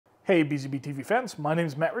Hey BZB TV fans, my name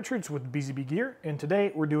is Matt Richards with BZB Gear, and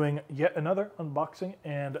today we're doing yet another unboxing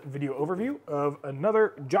and video overview of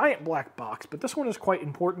another giant black box, but this one is quite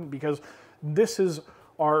important because this is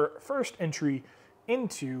our first entry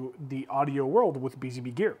into the audio world with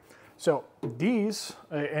BZB Gear. So these,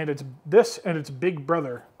 and its big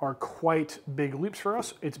brother, are quite big leaps for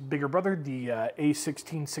us. Its bigger brother, the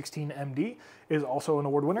A1616MD, is also an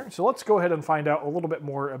award winner. So let's go ahead and find out a little bit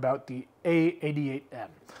more about the A88M.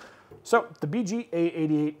 So the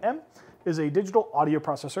BG-A88M is a digital audio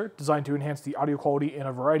processor designed to enhance the audio quality in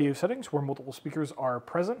a variety of settings where multiple speakers are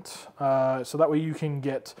present. So that way you can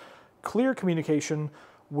get clear communication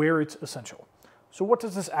where it's essential. So what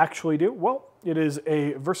does this actually do? Well, it is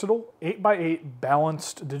a versatile 8x8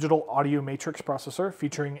 balanced digital audio matrix processor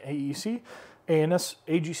featuring AEC, ANS,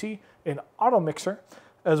 AGC, an auto mixer,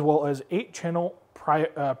 as well as 8-channel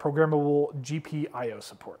programmable GPIO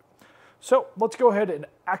support. So let's go ahead and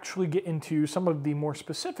actually get into some of the more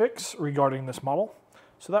specifics regarding this model,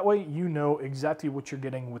 so that way you know exactly what you're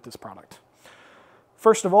getting with this product.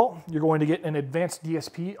 First of all, you're going to get an advanced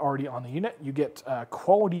DSP already on the unit. You get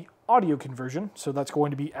quality audio conversion, so that's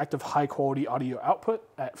going to be active high quality audio output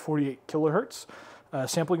at 48 kilohertz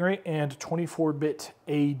sampling rate and 24-bit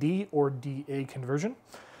AD or DA conversion.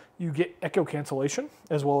 You get echo cancellation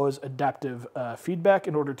as well as adaptive feedback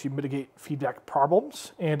in order to mitigate feedback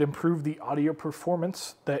problems and improve the audio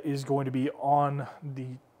performance that is going to be on the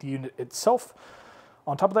unit itself.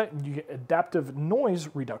 On top of that, you get adaptive noise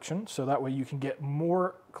reduction, so that way you can get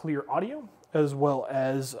more clear audio, as well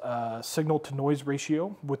as signal to noise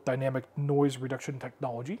ratio with dynamic noise reduction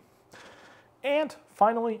technology. And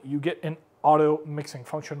finally, you get an auto mixing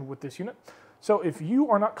function with this unit. So if you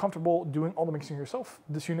are not comfortable doing all the mixing yourself,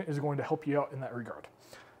 this unit is going to help you out in that regard.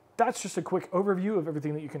 That's just a quick overview of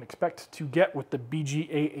everything that you can expect to get with the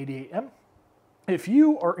BG-A88M. If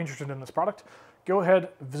you are interested in this product, go ahead,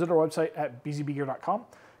 visit our website at bzbgear.com,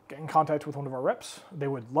 get in contact with one of our reps. They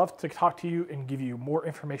would love to talk to you and give you more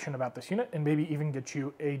information about this unit and maybe even get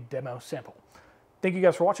you a demo sample. Thank you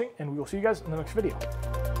guys for watching, and we will see you guys in the next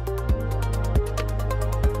video.